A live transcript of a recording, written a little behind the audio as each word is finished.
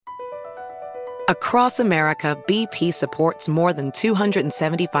Across America, BP supports more than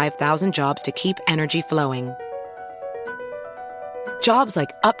 275,000 jobs to keep energy flowing. Jobs like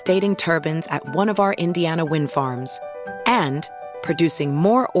updating turbines at one of our Indiana wind farms and producing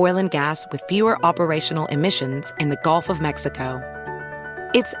more oil and gas with fewer operational emissions in the Gulf of Mexico.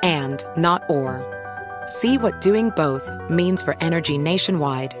 It's and, not or. See what doing both means for energy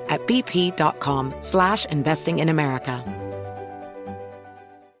nationwide at bp.com/investing in America.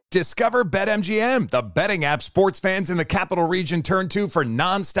 Discover BetMGM, the betting app sports fans in the capital region turn to for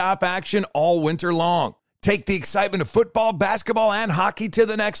nonstop action all winter long. Take the excitement of football, basketball, and hockey to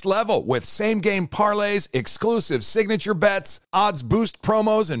the next level with same-game parlays, exclusive signature bets, odds boost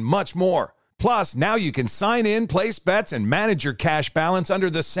promos, and much more. Plus, now you can sign in, place bets, and manage your cash balance under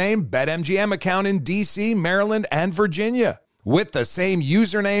the same BetMGM account in D.C., Maryland, and Virginia. With the same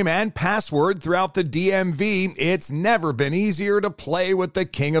username and password throughout the DMV, it's never been easier to play with the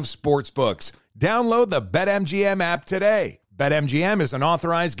king of sportsbooks. Download the BetMGM app today. BetMGM is an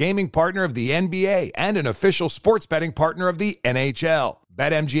authorized gaming partner of the NBA and an official sports betting partner of the NHL.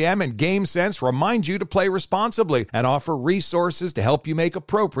 BetMGM and GameSense remind you to play responsibly and offer resources to help you make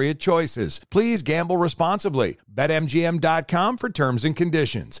appropriate choices. Please gamble responsibly. BetMGM.com for terms and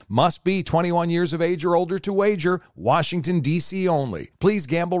conditions. Must be 21 years of age or older to wager. Washington, D.C. only. Please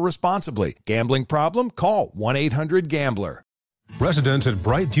gamble responsibly. Gambling problem? Call 1-800-GAMBLER. Residents at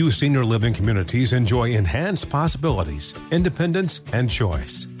Brightview Senior Living Communities enjoy enhanced possibilities, independence, and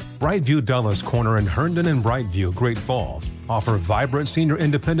choice. Brightview Dulles Corner in Herndon and Brightview, Great Falls, offer vibrant senior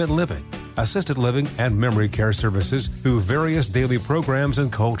independent living, assisted living, and memory care services through various daily programs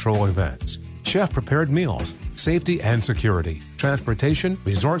and cultural events. Chef-prepared meals, safety and security, transportation,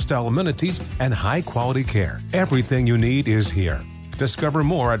 resort-style amenities, and high-quality care. Everything you need is here. Discover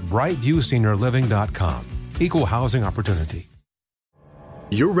more at brightviewseniorliving.com. Equal housing opportunity.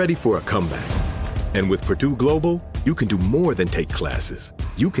 You're ready for a comeback. And with Purdue Global, you can do more than take classes.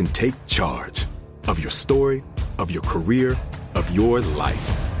 You can take charge of your story, of your career, of your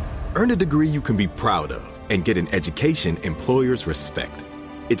life. Earn a degree you can be proud of and get an education employers respect.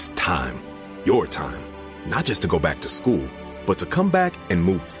 It's time, your time, not just to go back to school, but to come back and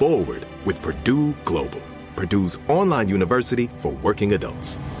move forward with Purdue Global, Purdue's online university for working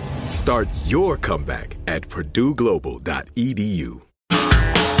adults. Start your comeback at purdueglobal.edu.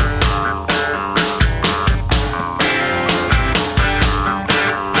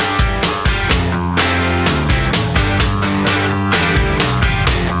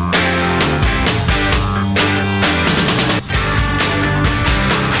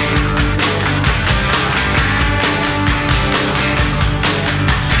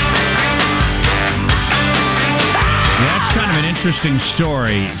 Interesting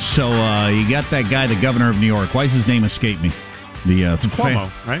story. So you got that guy, the governor of New York. Why does his name escape me? The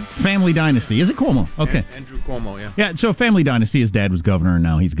Cuomo, right? Family Dynasty. Is it Cuomo? Okay, Andrew Cuomo. Yeah. Yeah. So Family Dynasty. His dad was governor, and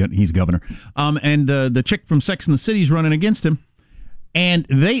now he's governor. And the chick from Sex and the City is running against him. And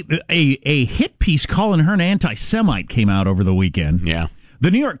a hit piece calling her an anti-Semite came out over the weekend. Yeah. The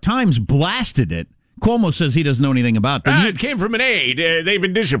New York Times blasted it. Cuomo says he doesn't know anything about it. It came from an aide. They've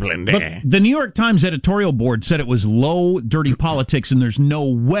been disciplined. But the New York Times editorial board said it was low, dirty politics, and there's no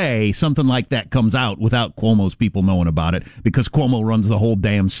way something like that comes out without Cuomo's people knowing about it, because Cuomo runs the whole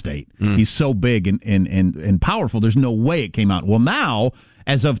damn state. He's so big and powerful, there's no way it came out. Well, now,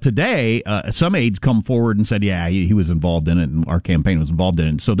 as of today, some aides come forward and said, yeah, he was involved in it, and our campaign was involved in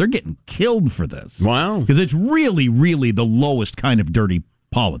it. So they're getting killed for this. Wow. Because it's really, really the lowest kind of dirty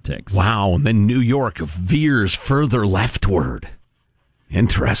politics. Wow, and then New York veers further leftward.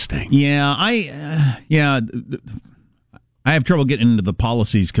 Interesting. Yeah, I have trouble getting into the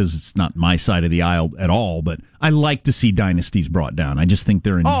policies because it's not my side of the aisle at all, but I like to see dynasties brought down. I just think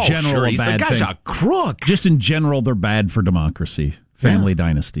they're in general a bad thing. The guy's a crook. Just in general, they're bad for democracy. Family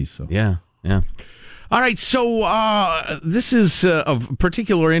dynasties. So. Yeah. All right, so this is of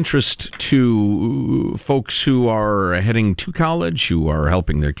particular interest to folks who are heading to college, who are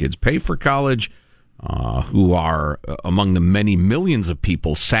helping their kids pay for college, who are among the many millions of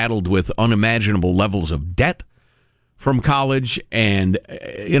people saddled with unimaginable levels of debt from college. And,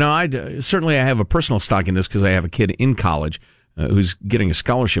 I have a personal stock in this because I have a kid in college who's getting a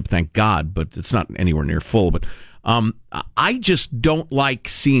scholarship, thank God, but it's not anywhere near full. But I just don't like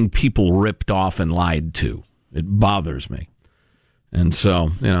seeing people ripped off and lied to. It bothers me. And so,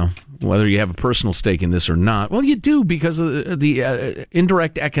 whether you have a personal stake in this or not, well, you do, because of the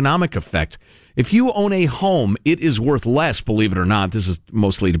indirect economic effect. If you own a home, it is worth less, believe it or not. This is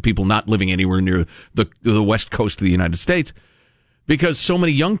mostly to people not living anywhere near the west coast of the United States, because so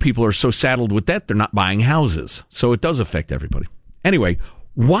many young people are so saddled with debt, they're not buying houses. So it does affect everybody. Anyway,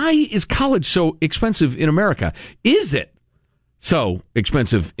 Why is college so expensive in America? Is it so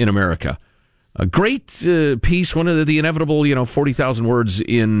expensive in America? A great piece, one of the inevitable, 40,000 words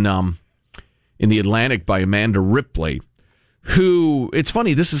in the Atlantic by Amanda Ripley, who, it's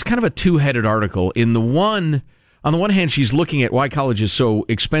funny, this is kind of a two-headed article. On the one hand, she's looking at why college is so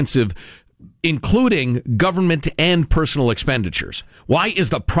expensive, including government and personal expenditures. Why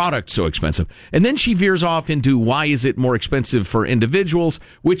is the product so expensive? And then she veers off into why is it more expensive for individuals,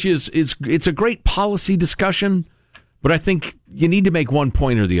 which it's a great policy discussion, but I think you need to make one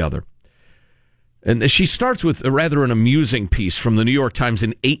point or the other. And she starts with an amusing piece from the New York Times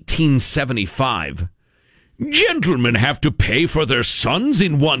in 1875. Gentlemen have to pay for their sons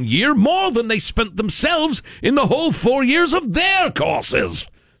in 1 year more than they spent themselves in the whole 4 years of their courses.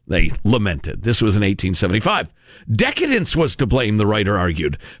 They lamented. This was in 1875. Decadence was to blame, the writer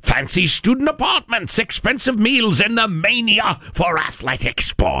argued. Fancy student apartments, expensive meals, and the mania for athletic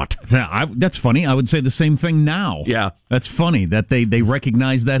sport. Yeah, that's funny. I would say the same thing now. Yeah. That's funny that they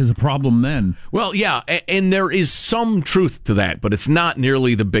recognize that as a problem then. Well, yeah, and there is some truth to that, but it's not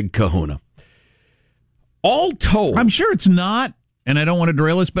nearly the big kahuna. All told... I'm sure it's not, and I don't want to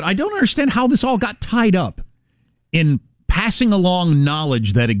derail this, but I don't understand how this all got tied up in passing along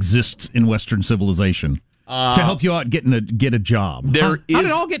knowledge that exists in Western civilization to help you out get a job. How did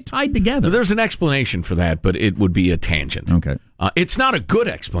it all get tied together? There's an explanation for that, but it would be a tangent. Okay. It's not a good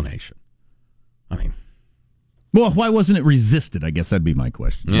explanation. I mean... Well, why wasn't it resisted? I guess that'd be my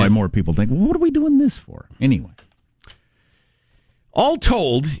question. Why more people think, well, what are we doing this for? Anyway. All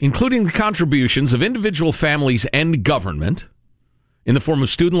told, including the contributions of individual families and government, in the form of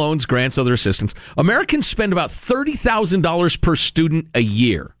student loans, grants, other assistance, Americans spend about $30,000 per student a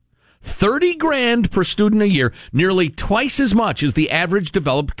year. $30,000 per student a year, nearly twice as much as the average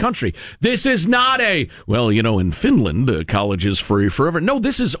developed country. This is not in Finland, college is free forever. No,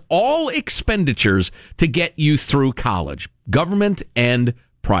 this is all expenditures to get you through college, government and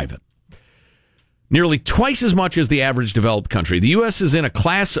private. Nearly twice as much as the average developed country. The U.S. is in a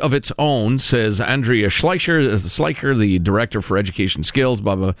class of its own, says Andrea Schleicher, the director for education skills,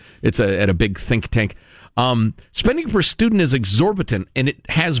 blah, blah. It's at a big think tank. Spending per student is exorbitant, and it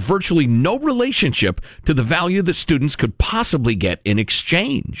has virtually no relationship to the value that students could possibly get in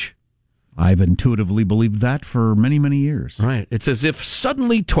exchange. I've intuitively believed that for many, many years. Right. It's as if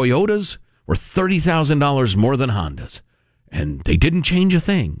suddenly Toyotas were $30,000 more than Hondas. And they didn't change a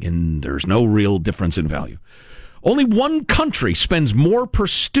thing, and there's no real difference in value. Only one country spends more per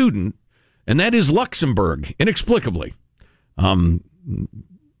student, and that is Luxembourg, inexplicably. Anyway,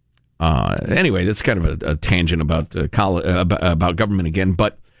 that's kind of a tangent about government again.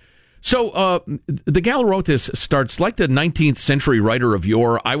 But so the gal who wrote this starts like the 19th century writer of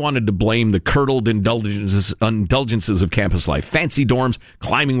yore. I wanted to blame the curdled indulgences of campus life. Fancy dorms,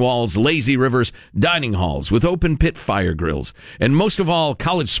 climbing walls, lazy rivers, dining halls with open pit fire grills. And most of all,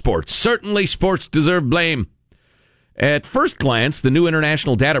 college sports. Certainly sports deserve blame. At first glance, the new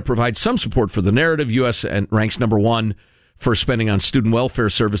international data provides some support for the narrative. U.S. ranks number one for spending on student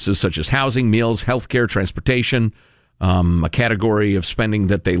welfare services such as housing, meals, healthcare, transportation, a category of spending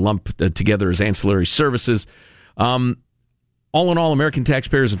that they lump together as ancillary services. All in all, American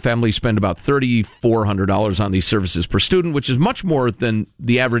taxpayers and families spend about $3,400 on these services per student, which is much more than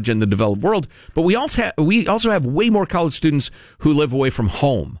the average in the developed world. But we also have way more college students who live away from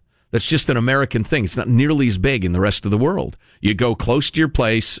home. That's just an American thing. It's not nearly as big in the rest of the world. You go close to your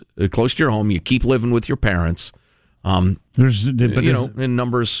place, close to your home. You keep living with your parents. In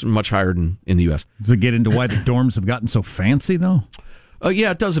numbers much higher in the U.S. Does it get into why the dorms have gotten so fancy, though? Yeah,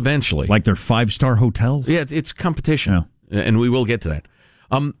 it does eventually. Like they're 5-star hotels? Yeah, it's competition, and we will get to that.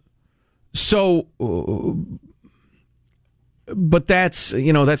 But that's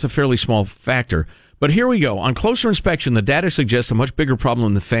a fairly small factor. But here we go. On closer inspection, the data suggests a much bigger problem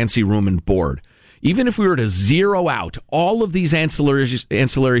than the fancy room and board. Even if we were to zero out all of these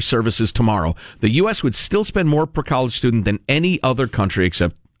ancillary services tomorrow, the U.S. would still spend more per college student than any other country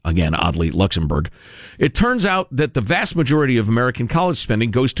except, again, oddly, Luxembourg. It turns out that the vast majority of American college spending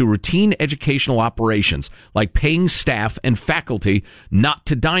goes to routine educational operations, like paying staff and faculty, not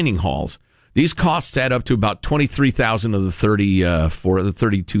to dining halls. These costs add up to about $23,000 of the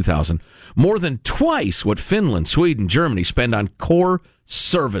 $32,000, more than twice what Finland, Sweden, Germany spend on core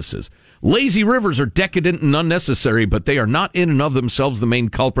services. Lazy rivers are decadent and unnecessary, but they are not in and of themselves the main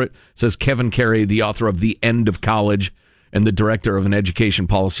culprit, says Kevin Carey, the author of The End of College and the director of an education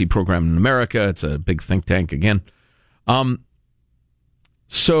policy program in America. It's a big think tank again. And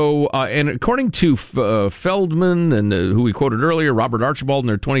according to Feldman and who we quoted earlier, Robert Archibald, in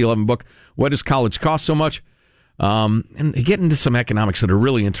their 2011 book, Why Does College Cost So Much? And they get into some economics that are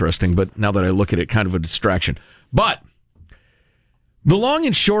really interesting, but now that I look at it, kind of a distraction. But the long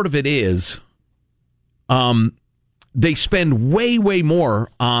and short of it is, they spend way, way more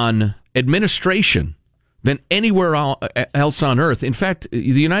on administration than anywhere else on Earth. In fact, the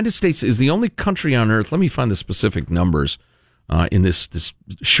United States is the only country on Earth. Let me find the specific numbers in this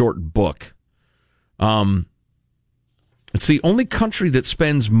short book. It's the only country that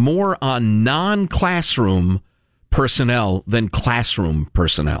spends more on non-classroom personnel than classroom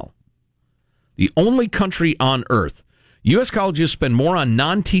personnel. The only country on Earth. U.S. colleges spend more on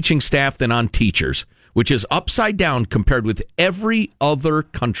non-teaching staff than on teachers, which is upside down compared with every other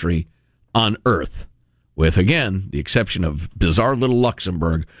country on Earth, with, again, the exception of bizarre little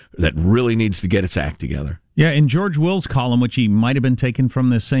Luxembourg that really needs to get its act together. Yeah, in George Will's column, which he might have been taken from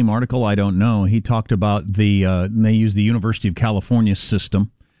this same article, I don't know, he talked about they use the University of California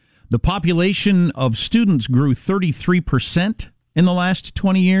system. The population of students grew 33% in the last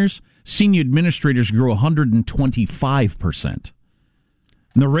 20 years. Senior administrators grew 125%.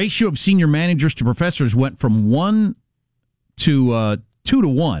 And the ratio of senior managers to professors went from 1 to 2 to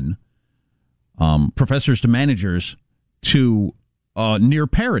 1, professors to managers, to near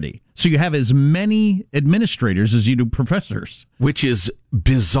parity. So you have as many administrators as you do professors. Which is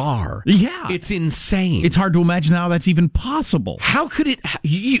bizarre. Yeah. It's insane. It's hard to imagine how that's even possible. How could it...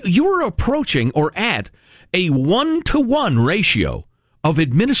 You were approaching or at a 1-to-1 ratio of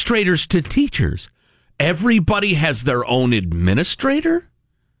administrators to teachers. Everybody has their own administrator?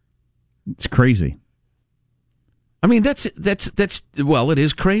 It's crazy. I mean, that's well, it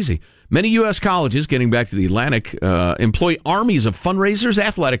is crazy. Many U.S. colleges, getting back to the Atlantic, employ armies of fundraisers,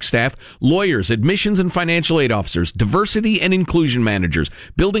 athletic staff, lawyers, admissions and financial aid officers, diversity and inclusion managers,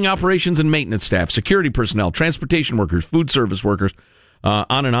 building operations and maintenance staff, security personnel, transportation workers, food service workers,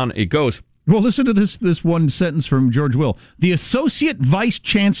 on and on it goes. Well, listen to this one sentence from George Will. The Associate Vice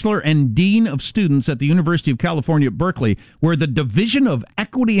Chancellor and Dean of Students at the University of California at Berkeley, where the Division of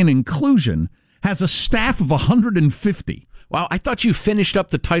Equity and Inclusion has a staff of 150. Wow, I thought you finished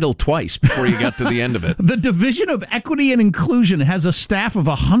up the title twice before you got to the end of it. The Division of Equity and Inclusion has a staff of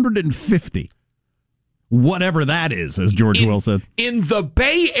 150. Whatever that is, as George Will said. In the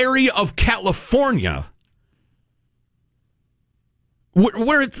Bay Area of California,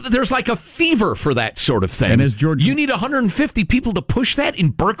 where there's like a fever for that sort of thing. And as you need 150 people to push that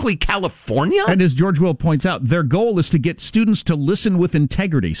in Berkeley, California? And as George Will points out, their goal is to get students to listen with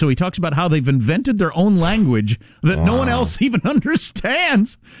integrity. So he talks about how they've invented their own language that no one else even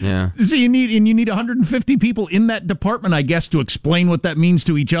understands. Yeah. So you need 150 people in that department, I guess, to explain what that means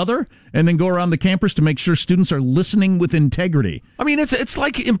to each other, and then go around the campus to make sure students are listening with integrity. I mean, it's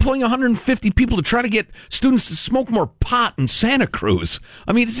like employing 150 people to try to get students to smoke more pot in Santa Cruz.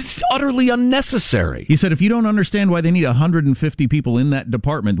 I mean, it's utterly unnecessary. He said if you don't understand why they need 150 people in that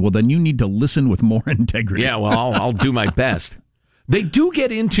department, well, then you need to listen with more integrity. Yeah, well, I'll do my best. They do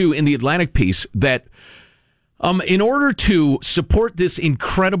get into, in the Atlantic piece, that in order to support this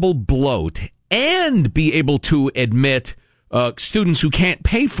incredible bloat and be able to admit students who can't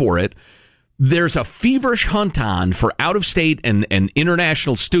pay for it, there's a feverish hunt on for out-of-state and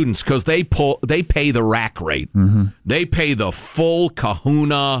international students because they pay the rack rate. Mm-hmm. They pay the full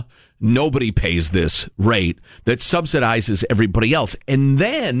kahuna. Nobody pays this rate that subsidizes everybody else. And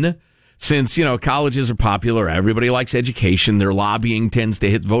then, since colleges are popular, everybody likes education, their lobbying tends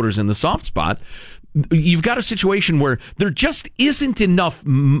to hit voters in the soft spot. You've got a situation where there just isn't enough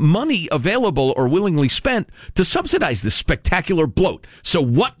money available or willingly spent to subsidize this spectacular bloat. So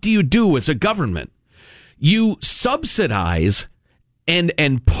what do you do as a government? You subsidize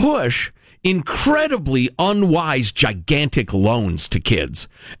and push incredibly unwise, gigantic loans to kids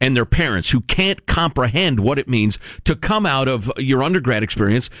and their parents who can't comprehend what it means to come out of your undergrad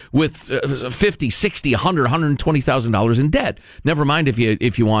experience with $50, $60, $100, $120,000 in debt. Never mind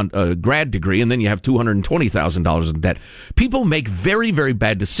if you want a grad degree and then you have $220,000 in debt. People make very, very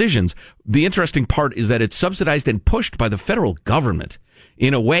bad decisions. The interesting part is that it's subsidized and pushed by the federal government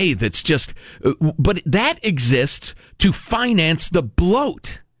in a way that's just, but that exists to finance the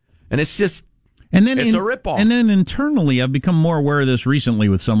bloat. And it's just, it's a ripoff. And then internally, I've become more aware of this recently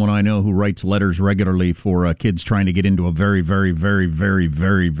with someone I know who writes letters regularly for kids trying to get into a very, very, very, very,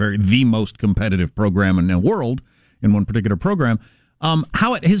 very, very, the most competitive program in the world, in one particular program,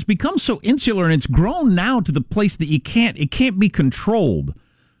 how it has become so insular, and it's grown now to the place that it can't be controlled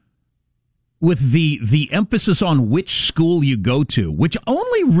with the emphasis on which school you go to, which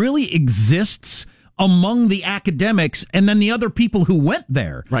only really exists among the academics and then the other people who went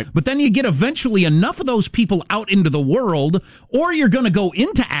there. Right. But then you get eventually enough of those people out into the world, or you're going to go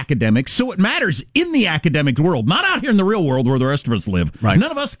into academics, so it matters in the academic world, not out here in the real world where the rest of us live. Right.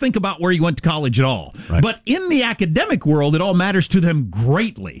 None of us think about where you went to college at all. Right. But in the academic world, it all matters to them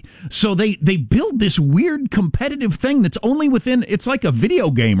greatly. So they build this weird competitive thing that's only within, it's like a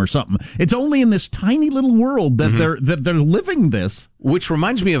video game or something. It's only in this tiny little world that they're living this. Which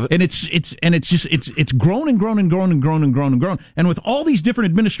reminds me of, And it's grown and grown and grown and grown and grown and grown. And with all these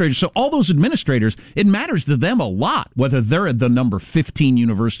different administrators, so all those administrators, it matters to them a lot whether they're at the number 15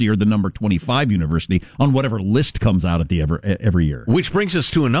 university or the number 25 university on whatever list comes out at the every year. which brings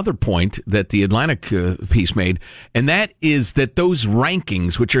us to another point that the Atlantic piece made, and that is that those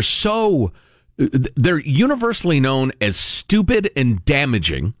rankings, which are they're universally known as stupid and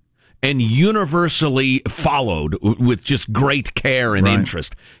damaging, and universally followed with just great care and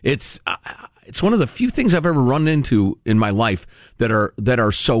interest. It's one of the few things I've ever run into in my life that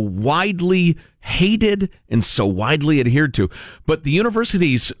are so widely hated and so widely adhered to. But the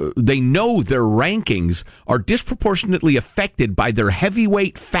universities, they know their rankings are disproportionately affected by their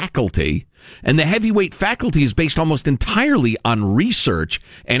heavyweight faculty, and the heavyweight faculty is based almost entirely on research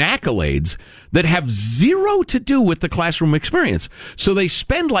and accolades that have zero to do with the classroom experience. So they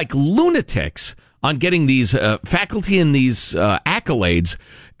spend like lunatics on getting these faculty and these accolades,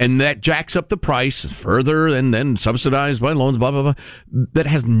 and that jacks up the price further and then subsidized by loans, blah, blah, blah. That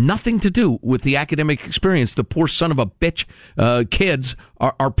has nothing to do with the academic experience the poor son of a bitch kids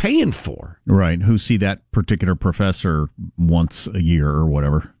are paying for. Right, who see that particular professor once a year or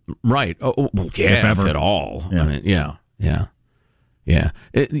whatever. Right. Oh, well, yeah, if at all. Yeah. I mean, yeah.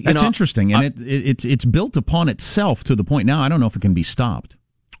 That's interesting, and it's built upon itself to the point now I don't know if it can be stopped.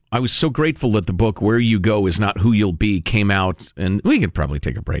 I was so grateful that the book Where You Go Is Not Who You'll Be came out, and we could probably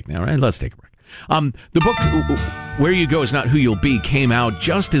take a break now, right? Let's take a break. The book Where You Go Is Not Who You'll Be came out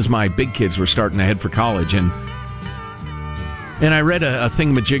just as my big kids were starting to head for college, and I read a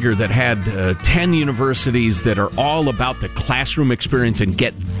thingamajigger that had 10 universities that are all about the classroom experience and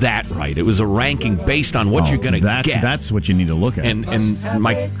get that right. It was a ranking based on what you're going to get. That's what you need to look at. And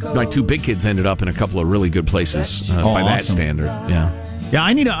my two big kids ended up in a couple of really good places by that standard. Yeah. Yeah,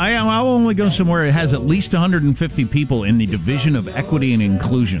 I'll only go somewhere that has at least 150 people in the Division of Equity and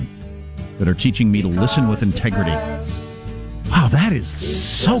Inclusion that are teaching me to listen with integrity. Wow, that is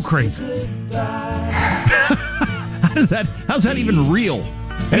so crazy. How's that even real?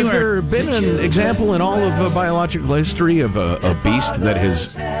 Has there been an example in all of biological history of a beast that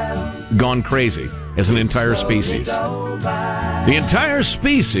has gone crazy as an entire species? The entire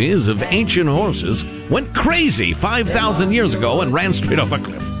species of ancient horses went crazy 5,000 years ago and ran straight off a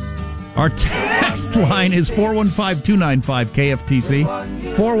cliff. Our text line is 415-295-KFTC.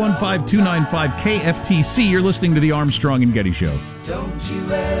 415-295-KFTC. You're listening to the Armstrong and Getty Show. Don't you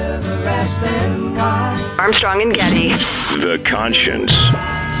ever ask them why. Armstrong and Getty. The conscience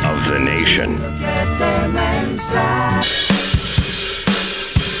of the nation. Look at them and sigh.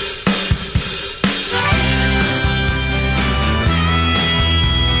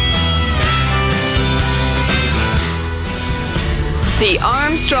 The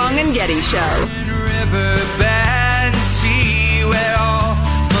Armstrong and Getty Show. Riverbed, see where all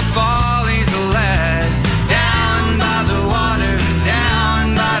my follies are led. Down by the water,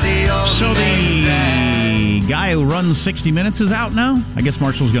 down by the ocean. So the guy who runs 60 Minutes is out now? I guess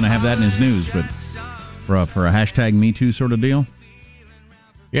Marshall's going to have that in his news, but for a hashtag Me Too sort of deal?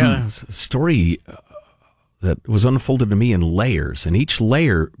 Yeah, it was a story that was unfolded to me in layers, and each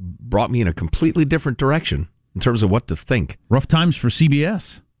layer brought me in a completely different direction in terms of what to think. Rough times for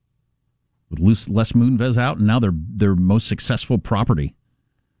CBS. With Les Moonves out, and now their most successful property.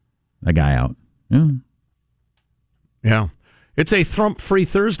 That guy out. Yeah. It's a Thrump-free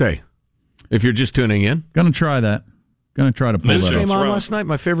Thursday, if you're just tuning in. Gonna try that. Gonna try to pull News that came off. on last night,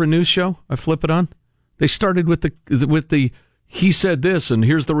 my favorite news show. I flip it on. They started with the he said this, and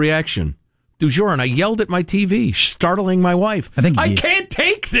here's the reaction. Du jour, and I yelled at my TV, startling my wife. I can't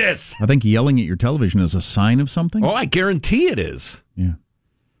take this! I think yelling at your television is a sign of something. Oh, I guarantee it is. Yeah.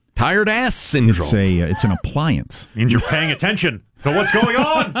 Tired ass syndrome. It's an appliance. Means you're paying attention to what's going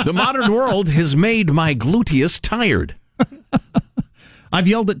on. The modern world has made my gluteus tired. I've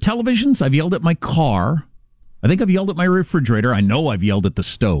yelled at televisions. I've yelled at my car. I think I've yelled at my refrigerator. I know I've yelled at the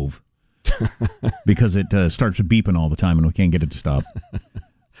stove because it starts beeping all the time and we can't get it to stop.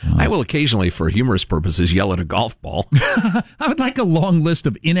 I will occasionally, for humorous purposes, yell at a golf ball. I would like a long list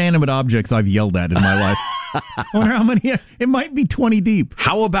of inanimate objects I've yelled at in my life. I wonder how many. It might be 20 deep.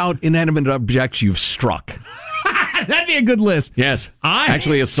 How about inanimate objects you've struck? That'd be a good list. Yes.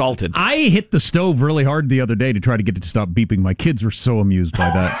 Actually assaulted. I hit the stove really hard the other day to try to get it to stop beeping. My kids were so amused by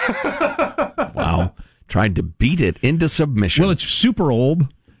that. Wow. Tried to beat it into submission. Well, it's super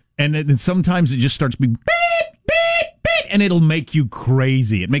old, and then sometimes it just starts being beep, beep, beep, and it'll make you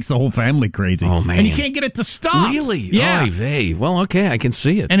crazy. It makes the whole family crazy. Oh, man. And you can't get it to stop. Really? Yeah. Oy vey. Well, okay, I can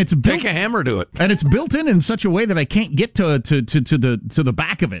see it. And it's Take a hammer to it. And it's built in such a way that I can't get to the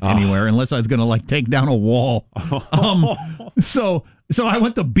back of it anywhere unless I was going to take down a wall. So I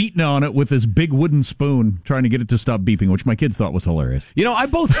went to beating on it with this big wooden spoon, trying to get it to stop beeping, which my kids thought was hilarious. You know, I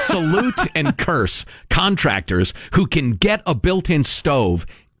both salute and curse contractors who can get a built-in stove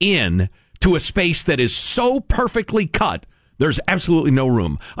in to a space that is so perfectly cut. There's absolutely no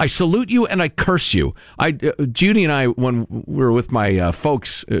room. I salute you and I curse you. Judy and I, when we were with my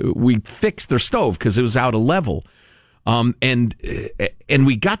folks, we fixed their stove because it was out of level. And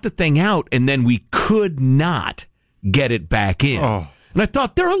we got the thing out, and then we could not get it back in. Oh. And I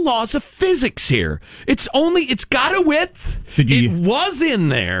thought, there are laws of physics here. It's got a width. It was in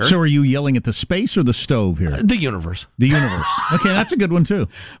there. So are you yelling at the space or the stove here? The universe. The universe. Okay, that's a good one, too.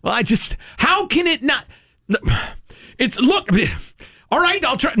 Well, how can it not? Look, all right,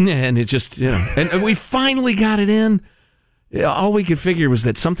 I'll try. And it just, and we finally got it in. All we could figure was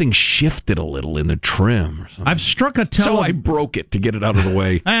that something shifted a little in the trim or something. I've struck a So I broke it to get it out of the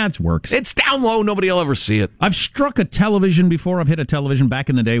way. That works. It's down low. Nobody will ever see it. I've struck a television before. I've hit a television back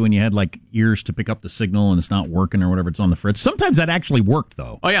in the day when you had ears to pick up the signal and it's not working or whatever. It's on the fritz. Sometimes that actually worked,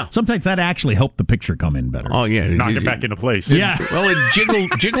 though. Oh, yeah. Sometimes that actually helped the picture come in better. Oh, yeah. Knock it back into place. Yeah. Well, it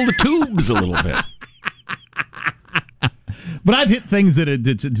jiggled the tubes a little bit. But I've hit things that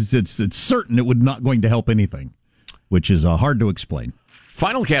it's certain it would not going to help anything, which is hard to explain.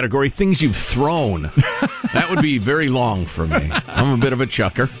 Final category, things you've thrown. That would be very long for me. I'm a bit of a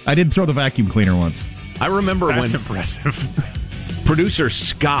chucker. I did throw the vacuum cleaner once. I remember That's when impressive. Producer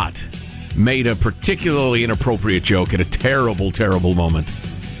Scott made a particularly inappropriate joke at a terrible, terrible moment,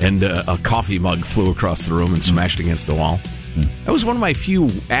 and a coffee mug flew across the room and smashed against the wall. That was one of my few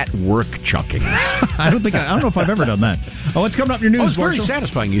at-work chuckings. I don't know if I've ever done that. Oh, what's coming up in your news? It's very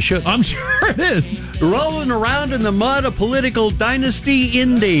satisfying. You should. I'm sure it is. Rolling around in the mud, a political dynasty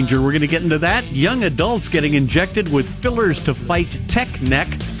in danger. We're going to get into that. Young adults getting injected with fillers to fight tech neck.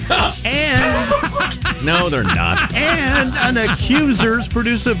 And no, they're not. And an accusers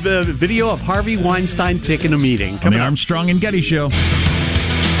produce a video of Harvey Weinstein taking a meeting. On the Armstrong and Getty Show.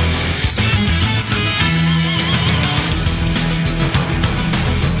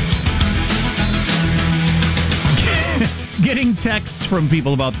 Getting texts from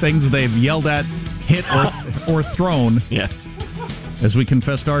people about things they've yelled at, hit, or thrown. Yes. As we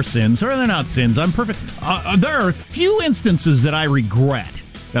confessed our sins. Or they're not sins. I'm perfect. There are a few instances that I regret.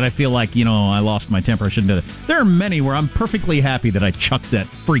 That I feel like, I lost my temper. I shouldn't do that. There are many where I'm perfectly happy that I chucked that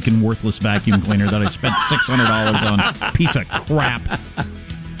freaking worthless vacuum cleaner that I spent $600 on. Piece of crap.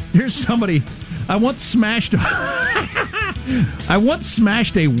 Here's somebody. I once smashed a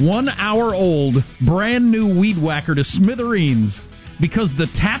 1-hour-old brand new weed whacker to smithereens because the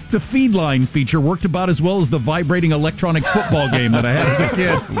tap to feed line feature worked about as well as the vibrating electronic football game that I had as a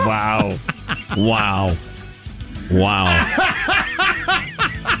kid. Wow.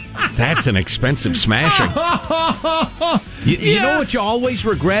 That's an expensive smashing. You know what you always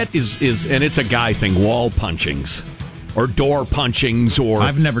regret is, and it's a guy thing, wall punchings. Or door punchings, or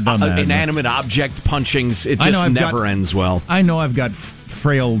I've never done that. Inanimate object punchings. It just never ends well. I know I've got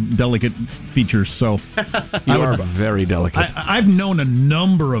frail, delicate features, so you are very delicate. I've known a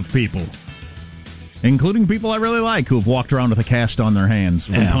number of people, including people I really like, who have walked around with a cast on their hands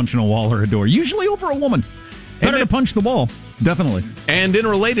from punching a wall or a door, usually over a woman. Better to punch the wall, definitely. And in a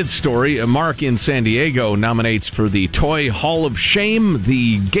related story, Mark in San Diego nominates for the Toy Hall of Shame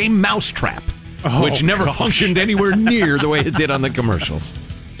the game Mousetrap. Which never functioned anywhere near the way it did on the commercials.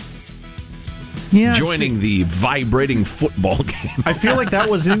 Yeah, joining the vibrating football game. I feel like that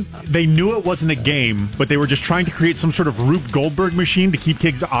they knew it wasn't a game, but they were just trying to create some sort of Rube Goldberg machine to keep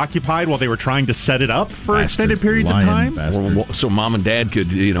kids occupied while they were trying to set it up for extended periods of time. So mom and dad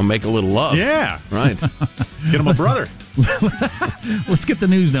could, make a little love. Yeah. Right. Get him a brother. Let's get the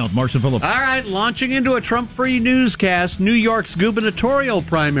news now with Marshall Phillips. All right, launching into a Trump-free newscast, New York's gubernatorial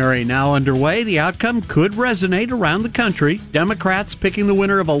primary now underway. The outcome could resonate around the country. Democrats picking the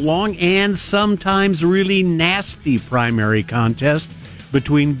winner of a long and sometimes really nasty primary contest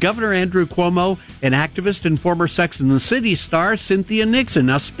between Governor Andrew Cuomo and activist and former Sex and the City star Cynthia Nixon.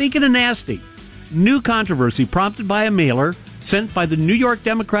 Now, speaking of nasty, new controversy prompted by a mailer sent by the New York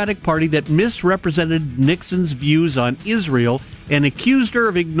Democratic Party that misrepresented Nixon's views on Israel and accused her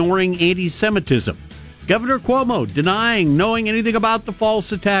of ignoring anti-Semitism. Governor Cuomo denying knowing anything about the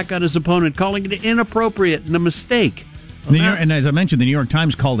false attack on his opponent, calling it inappropriate and a mistake. And as I mentioned, the New York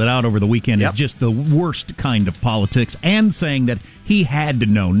Times called it out over the weekend as just the worst kind of politics, and saying that he had to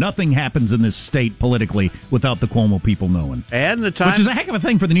know. Nothing happens in this state politically without the Cuomo people knowing. And the Times, which is a heck of a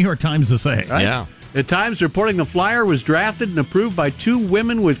thing for the New York Times to say. Right? Yeah. The Times reporting the flyer was drafted and approved by two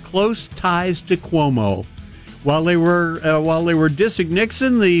women with close ties to Cuomo. While they were dissing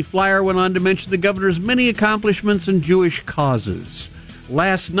Nixon, the flyer went on to mention the governor's many accomplishments and Jewish causes.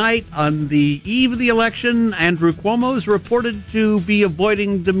 Last night, on the eve of the election, Andrew Cuomo is reported to be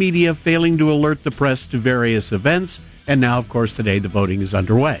avoiding the media, failing to alert the press to various events. And now, of course, today the voting is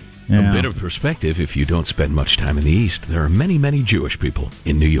underway. Yeah. A bit of perspective, if you don't spend much time in the East, there are many, many Jewish people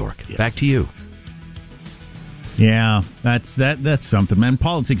in New York. Yes. Back to you. Yeah, that's something, man.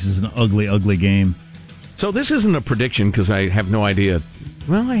 Politics is an ugly, ugly game. So this isn't a prediction because I have no idea.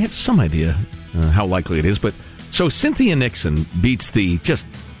 Well, I have some idea how likely it is, but so Cynthia Nixon beats the just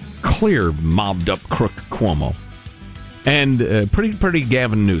clear mobbed up crook Cuomo, and pretty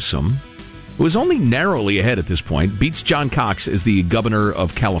Gavin Newsom, who is only narrowly ahead at this point, beats John Cox as the governor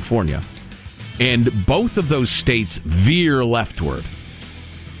of California, and both of those states veer leftward.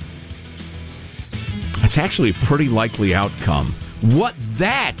 That's actually a pretty likely outcome. What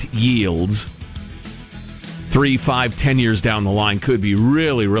that yields 3, 5, 10 years down the line could be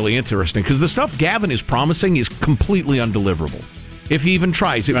really, really interesting, because the stuff Gavin is promising is completely undeliverable. If he even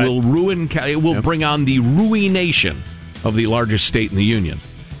tries, it will ruin. It will bring on the ruination of the largest state in the union.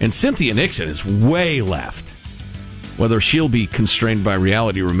 And Cynthia Nixon is way left. Whether she'll be constrained by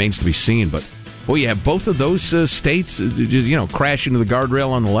reality remains to be seen. But boy, you have both of those states just crash into the guardrail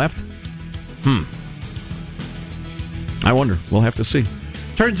on the left. I wonder. We'll have to see.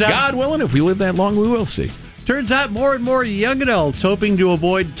 Turns out, God willing, if we live that long, we will see. Turns out more and more young adults hoping to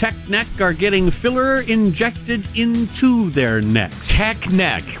avoid tech neck are getting filler injected into their necks. Tech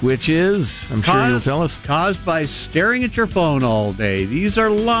neck, which is, I'm sure you'll tell us, caused by staring at your phone all day. These are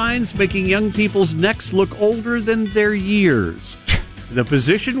lines making young people's necks look older than their years. The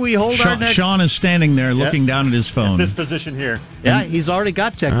position we hold our necks... Sean is standing there looking down at his phone. It's this position here. Yeah, he's already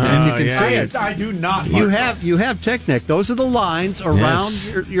got tech neck. You can see it. I do not. You have tech neck. Those are the lines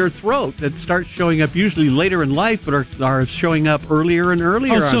around your throat that start showing up usually later in life, but are showing up earlier and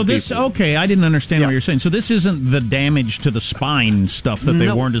earlier. Oh, so this okay? I didn't understand what you're saying. So this isn't the damage to the spine stuff that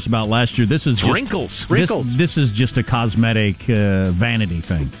they warned us about last year. This is just wrinkles. This is just a cosmetic vanity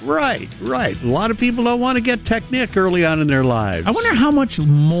thing. Right. A lot of people don't want to get tech neck early on in their lives. I wonder how much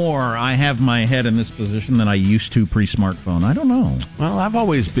more I have my head in this position than I used to pre-smartphone. I don't know. Well, I've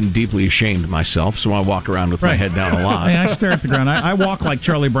always been deeply ashamed of myself, so I walk around with my head down a lot. I stare at the ground. I walk like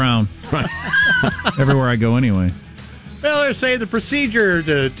Charlie Brown everywhere I go anyway. Well, they're saying the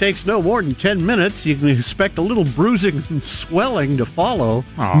procedure takes no more than 10 minutes. You can expect a little bruising and swelling to follow.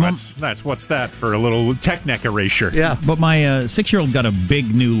 Oh, that's what's that for a little tech neck erasure? Yeah. But my 6-year-old got a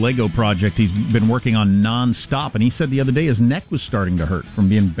big new Lego project he's been working on nonstop, and he said the other day his neck was starting to hurt from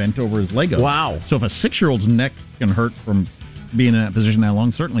being bent over his Legos. Wow. So if a 6-year-old's neck can hurt from being in that position that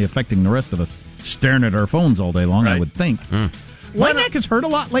long, certainly affecting the rest of us staring at our phones all day long, I would think. My neck has hurt a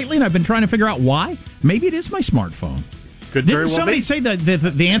lot lately, and I've been trying to figure out why. Maybe it is my smartphone. Could Didn't somebody say that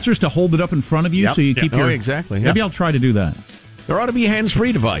the answer is to hold it up in front of you so you keep your... exactly. Maybe I'll try to do that. There ought to be a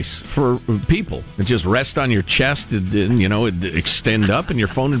hands-free device for people. It just rest on your chest and it'd extend up, and your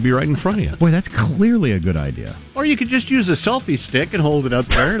phone would be right in front of you. Boy, that's clearly a good idea. Or you could just use a selfie stick and hold it up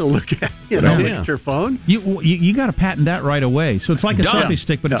there to look at look at your phone. You got to patent that right away. So it's like a selfie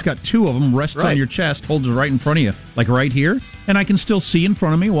stick, but it's got two of them, rests on your chest, holds it right in front of you, like right here, and I can still see in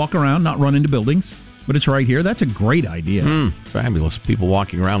front of me, walk around, not run into buildings. But it's right here. That's a great idea. Fabulous. People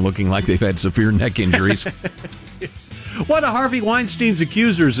walking around looking like they've had severe neck injuries. One of Harvey Weinstein's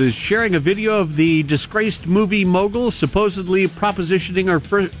accusers is sharing a video of the disgraced movie mogul supposedly propositioning her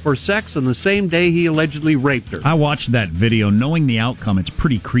for sex on the same day he allegedly raped her. I watched that video. Knowing the outcome, it's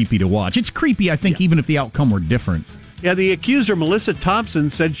pretty creepy to watch. It's creepy, I think, even if the outcome were different. Yeah, the accuser, Melissa Thompson,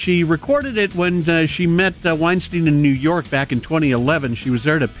 said she recorded it when she met Weinstein in New York back in 2011. She was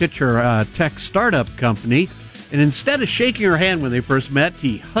there to pitch her tech startup company. And instead of shaking her hand when they first met,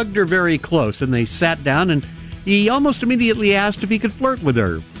 he hugged her very close. And they sat down, and he almost immediately asked if he could flirt with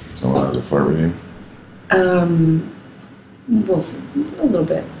her. So how does it flirt with you? Well, a little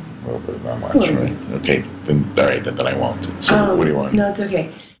bit. A little bit, not much, right? Okay, then all right, then I won't. So what do you want? No, it's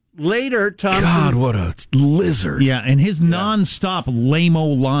okay. Later, Thompson... God, what a lizard. Yeah, and his nonstop lame-o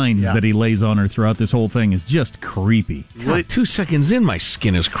lines that he lays on her throughout this whole thing is just creepy. God, 2 seconds in, my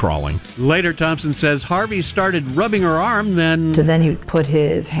skin is crawling. Later, Thompson says Harvey started rubbing her arm, then... So then he put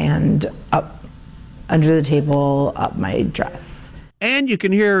his hand up under the table, up my dress. And you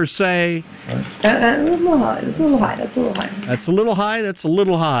can hear her say, It's a little high. That's a little high. That's a little high. That's a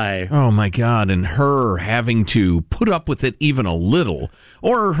little high. Oh, my God. And her having to put up with it even a little,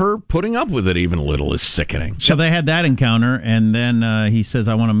 or her putting up with it even a little, is sickening. So they had that encounter, and then he says,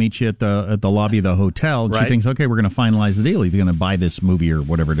 I want to meet you at the lobby of the hotel. And she thinks, okay, we're going to finalize the deal. He's going to buy this movie or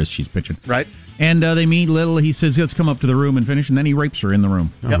whatever it is she's pitching. Right. And they meet little. He says, let's come up to the room and finish. And then he rapes her in the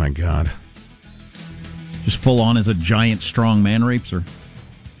room. Oh, my God. Just full on as a giant, strong man rapes her.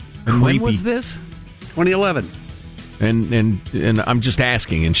 When was this? 2011. And I'm just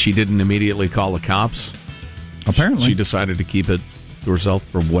asking, and she didn't immediately call the cops? Apparently. She decided to keep it to herself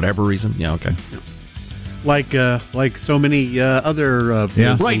for whatever reason? Yeah, okay. Like so many other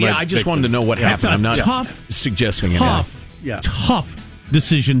right, yeah, I just wanted to know what happened. I'm not suggesting tough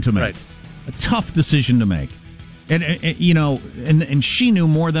decision to make. Right. A tough decision to make. And she knew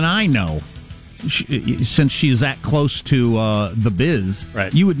more than I know. Since she's that close to the biz,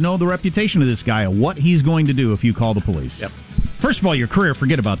 right. You would know the reputation of this guy, what he's going to do if you call the police. Yep. First of all, your career,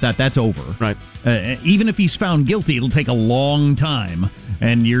 forget about that. That's over. Right. Even if he's found guilty, it'll take a long time,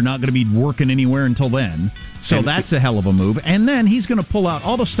 and you're not going to be working anywhere until then. So that's a hell of a move. And then he's going to pull out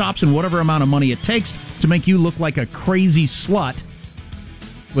all the stops and whatever amount of money it takes to make you look like a crazy slut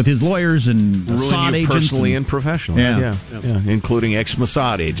with his lawyers and Mossad agents. Personally and professionally. Yeah, including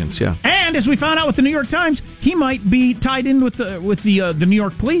ex-Mossad agents, yeah. And as we found out with the New York Times, he might be tied in with the New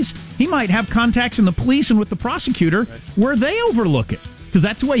York police. He might have contacts in the police and with the prosecutor where they overlook it. Because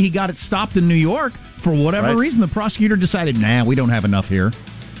that's the way he got it stopped in New York. For whatever reason, the prosecutor decided, we don't have enough here.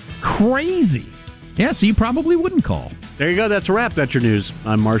 Crazy. Yeah, so you probably wouldn't call. There you go. That's a wrap. That's your news.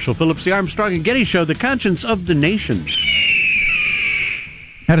 I'm Marshall Phillips, the Armstrong and Getty Show, the conscience of the nation.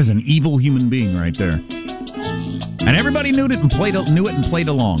 That is an evil human being right there. And everybody knew it and played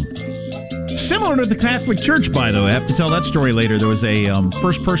along. Similar to the Catholic Church, by the way. I have to tell that story later. There was a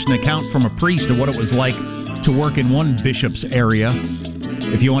first-person account from a priest of what it was like to work in one bishop's area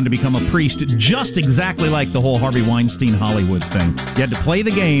if you wanted to become a priest, just exactly like the whole Harvey Weinstein Hollywood thing. You had to play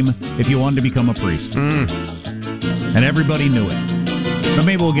the game if you wanted to become a priest. And everybody knew it. But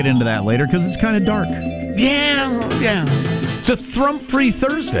maybe we'll get into that later, because it's kind of dark. Yeah. It's a Thrump-free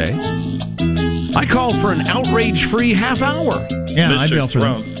Thursday. I call for an outrage-free half hour. Yeah, I'd be all for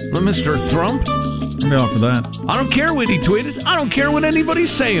that. Mr. Thrump? I'd be all for that. I don't care what he tweeted. I don't care what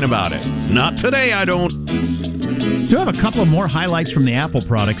anybody's saying about it. Not today, I don't. Do have a couple of more highlights from the Apple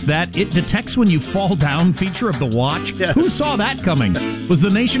products. That it detects when you fall down feature of the watch. Yes. Who saw that coming? Was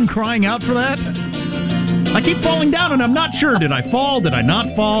the nation crying out for that? I keep falling down and I'm not sure. Did I fall? Did I not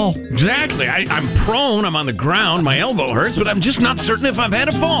fall? Exactly. I'm prone. I'm on the ground. My elbow hurts, but I'm just not certain if I've had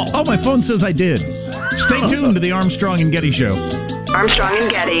a fall. Oh, my phone says I did. Stay tuned to the Armstrong and Getty Show. Armstrong and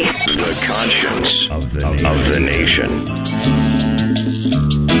Getty. The conscience of the nation.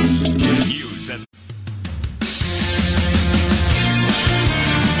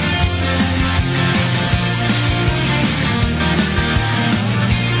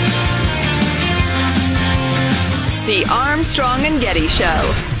 The Armstrong and Getty Show.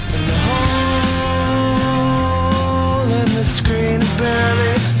 And the hole in the screen is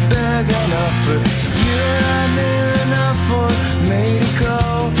barely big enough for you and near enough for me to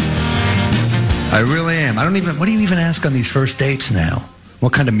go. I really am. What do you even ask on these first dates now?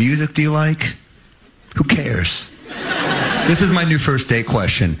 What kind of music do you like? Who cares? This is my new first date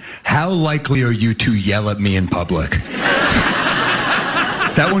question. How likely are you to yell at me in public?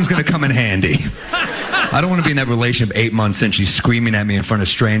 That one's going to come in handy. I don't want to be in that relationship 8 months and she's screaming at me in front of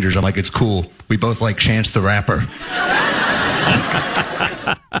strangers. I'm like, it's cool. We both like Chance the Rapper.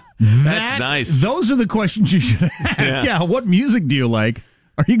 That's nice. Those are the questions you should ask. Yeah, what music do you like?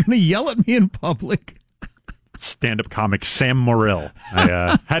 Are you going to yell at me in public? Stand-up comic Sam Morril.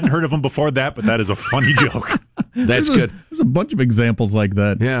 I hadn't heard of him before that, but that is a funny joke. That's good. There's a bunch of examples like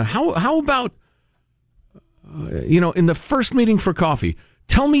that. Yeah. How about, in the first meeting for coffee,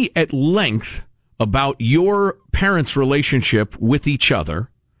 tell me at length about your parents' relationship with each other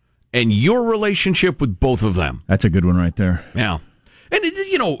and your relationship with both of them. That's a good one right there. Yeah. And,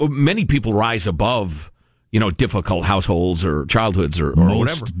 many people rise above, difficult households or childhoods or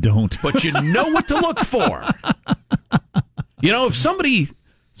whatever. Most don't. But you know what to look for. If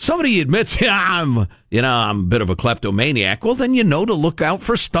somebody admits, I'm a bit of a kleptomaniac, well, then you know to look out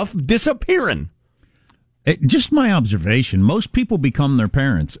for stuff disappearing. Just my observation, most people become their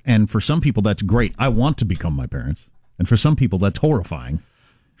parents, and for some people that's great. I want to become my parents. And for some people that's horrifying.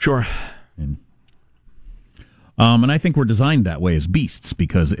 Sure. And I think we're designed that way as beasts,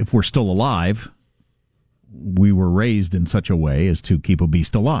 because if we're still alive, we were raised in such a way as to keep a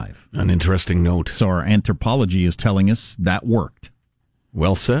beast alive. An interesting note. So our anthropology is telling us that worked.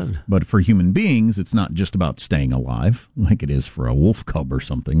 Well said. But for human beings, it's not just about staying alive, like it is for a wolf cub or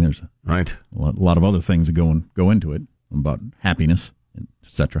something. There's a lot of other things that go into it, about happiness,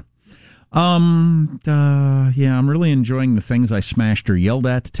 etc. I'm really enjoying the things I smashed or yelled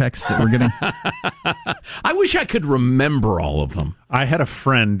at texts that we're getting. I wish I could remember all of them. I had a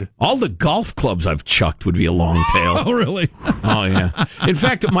friend. All the golf clubs I've chucked would be a long tail. Oh, really? Oh, yeah. In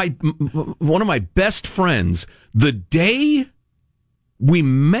fact, one of my best friends, the day we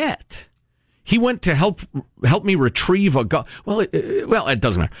met, he went to help me retrieve a golf. Well, it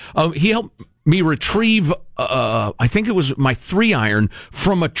doesn't matter. He helped me retrieve, I think it was my 3-iron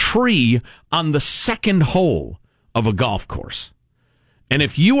from a tree on the second hole of a golf course. And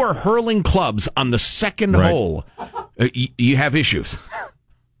if you are hurling clubs on the second hole, you have issues.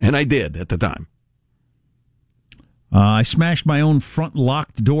 And I did at the time. I smashed my own front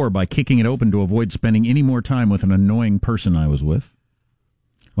locked door by kicking it open to avoid spending any more time with an annoying person I was with.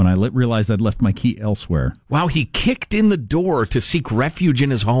 When I realized I'd left my key elsewhere. Wow, he kicked in the door to seek refuge in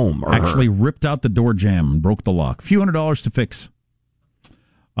his home. Actually ripped out the door jamb and broke the lock. A few $100s to fix.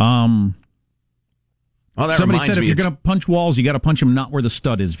 That somebody said if you're going to punch walls, you got to punch them not where the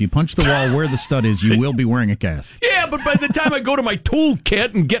stud is. If you punch the wall where the stud is, you will be wearing a cast. Yeah, but by the time I go to my tool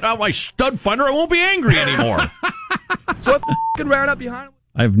kit and get out my stud finder, I won't be angry anymore. So I f***ing ran up behind him.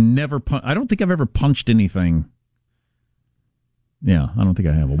 I've never I don't think I've ever punched anything. Yeah, I don't think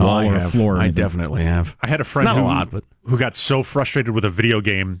I have. A wall or a floor. I definitely have. I had a friend who got so frustrated with a video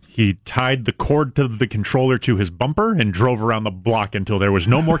game, he tied the cord to the controller to his bumper and drove around the block until there was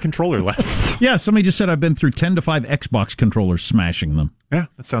no more controller left. Yeah, somebody just said I've been through 10 to 5 Xbox controllers smashing them. Yeah,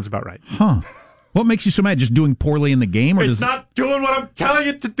 that sounds about right. Huh. What makes you so mad? Just doing poorly in the game? Or it's not doing what I'm telling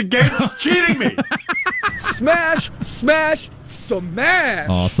you. The game's cheating me. Smash, smash, smash.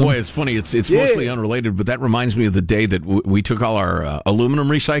 Awesome. Boy, it's funny. It's mostly unrelated, but that reminds me of the day that we took all our aluminum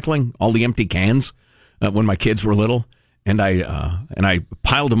recycling, all the empty cans, when my kids were little, and I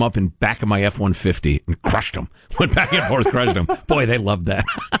piled them up in back of my F-150 and crushed them. Went back and forth, crushed them. Boy, they loved that.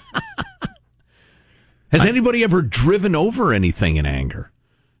 Has anybody ever driven over anything in anger?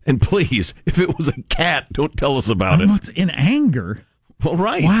 And please, if it was a cat, don't tell us about it. What's in anger? Well,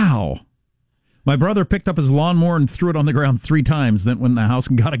 right. Wow. My brother picked up his lawnmower and threw it on the ground 3 times, then went in the house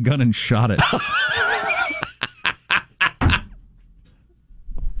and got a gun and shot it.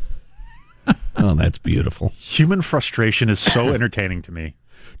 Oh, that's beautiful. Human frustration is so entertaining to me.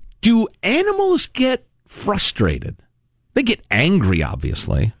 Do animals get frustrated? They get angry,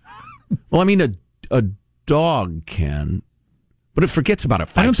 obviously. Well, I mean, a dog can, but it forgets about it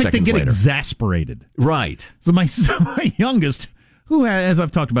 5 seconds later. I don't think they get exasperated. Right. So my youngest, who, as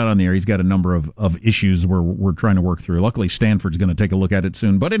I've talked about on the air, he's got a number of issues where we're trying to work through. Luckily, Stanford's going to take a look at it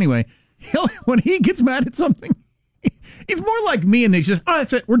soon. But anyway, when he gets mad at something, he's more like me, and they just,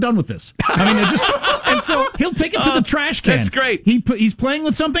 that's it, we're done with this. I mean, and so he'll take it to the trash can. That's great. He's playing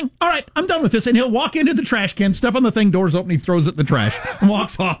with something. All right, I'm done with this, and he'll walk into the trash can, step on the thing, doors open, he throws it in the trash, and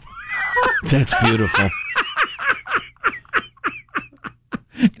walks off. That's beautiful.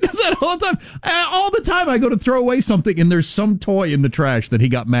 He does that all the time. All the time I go to throw away something, and there's some toy in the trash that he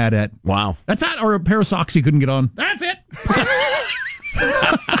got mad at. Wow. That's that, or a pair of socks he couldn't get on. That's it.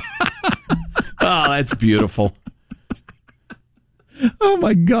 Oh, that's beautiful. Oh,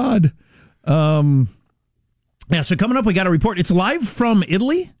 my God. Yeah, so coming up, we got a report. It's live from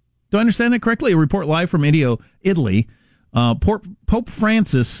Italy. Do I understand that correctly? A report live from Italy. Pope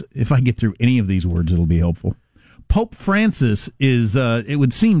Francis, if I get through any of these words, it'll be helpful. Pope Francis is, it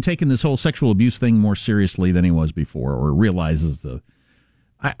would seem, taking this whole sexual abuse thing more seriously than he was before, or realizes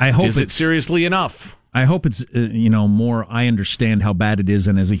I hope is it seriously enough? I hope it's, more, I understand how bad it is,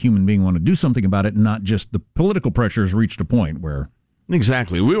 and as a human being want to do something about it, and not just the political pressure has reached a point where...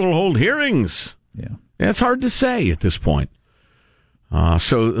 Exactly. We will hold hearings. Yeah. It's hard to say at this point.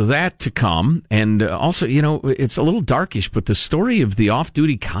 So that to come. And also, it's a little darkish, but the story of the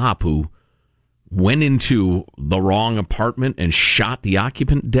off-duty cop who went into the wrong apartment and shot the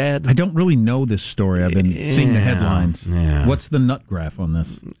occupant dead. I don't really know this story. I've been seeing the headlines. Yeah. What's the nut graph on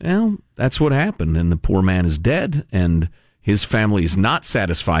this? Well, that's what happened, and the poor man is dead, and his family is not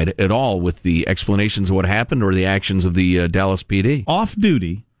satisfied at all with the explanations of what happened or the actions of the Dallas PD. Off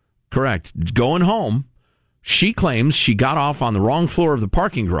duty. Correct. Going home. She claims she got off on the wrong floor of the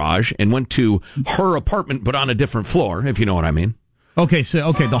parking garage and went to her apartment, but on a different floor, if you know what I mean. Okay,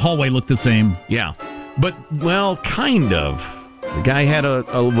 the hallway looked the same. Yeah. But, well, kind of. The guy had a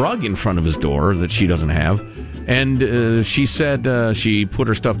rug in front of his door that she doesn't have. And she said she put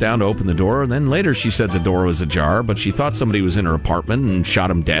her stuff down to open the door. And then later she said the door was ajar, but she thought somebody was in her apartment and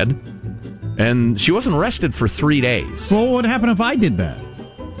shot him dead. And she wasn't arrested for 3 days. Well, what would happen if I did that?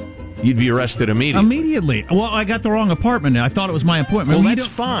 You'd be arrested immediately. Immediately. Well, I got the wrong apartment. I thought it was my appointment. Well, that's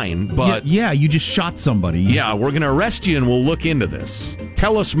fine, but... Yeah, you just shot somebody. Yeah, we're going to arrest you and we'll look into this.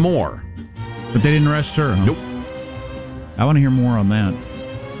 Tell us more. But they didn't arrest her, huh? Nope. I want to hear more on that.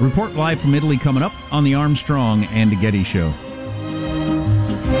 Report live from Italy coming up on the Armstrong and Getty Show.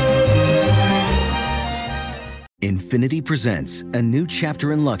 Infiniti presents a new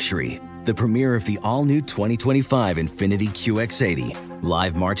chapter in luxury, the premiere of the all-new 2025 Infiniti QX80,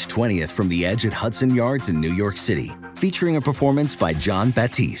 live March 20th from the Edge at Hudson Yards in New York City, featuring a performance by John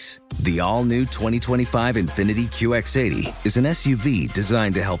Batiste. The all-new 2025 Infiniti QX80 is an SUV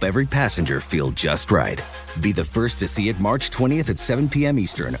designed to help every passenger feel just right. Be the first to see it March 20th at 7 p.m.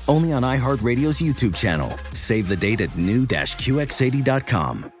 Eastern, only on iHeartRadio's YouTube channel. Save the date at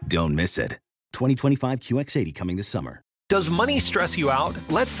new-QX80.com. Don't miss it. 2025 QX80 coming this summer. Does money stress you out?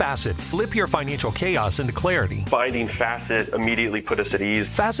 Let Facet flip your financial chaos into clarity. Finding Facet immediately put us at ease.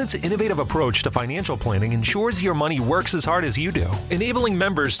 Facet's innovative approach to financial planning ensures your money works as hard as you do, enabling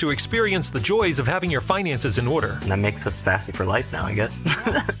members to experience the joys of having your finances in order. And that makes us Facet for life now, I guess.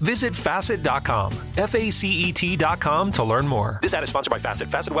 Visit Facet.com, FACET.com to learn more. This ad is sponsored by Facet.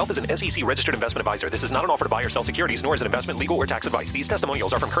 Facet Wealth is an SEC registered investment advisor. This is not an offer to buy or sell securities, nor is it investment, legal, or tax advice. These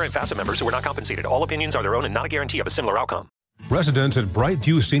testimonials are from current Facet members who are not compensated. All opinions are their own and not a guarantee of a similar outcome. Residents at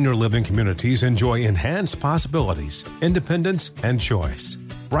Brightview Senior Living Communities enjoy enhanced possibilities, independence, and choice.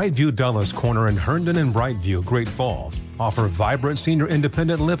 Brightview Dulles Corner in Herndon and Brightview, Great Falls, offer vibrant senior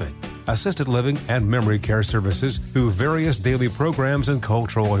independent living, assisted living, and memory care services through various daily programs and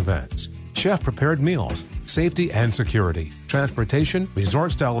cultural events. Chef-prepared meals, safety and security, transportation,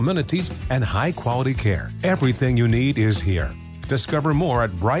 resort-style amenities, and high-quality care. Everything you need is here. Discover more at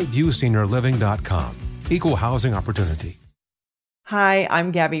brightviewseniorliving.com. Equal housing opportunity. Hi,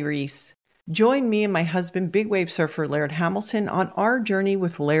 I'm Gabby Reese. Join me and my husband, big wave surfer Laird Hamilton, on our journey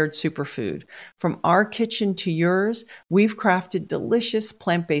with Laird Superfood. From our kitchen to yours, we've crafted delicious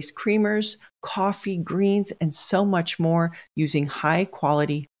plant-based creamers, coffee, greens, and so much more using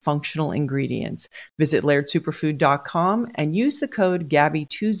high-quality functional ingredients. Visit lairdsuperfood.com and use the code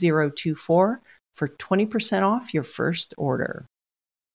GABBY2024 for 20% off your first order.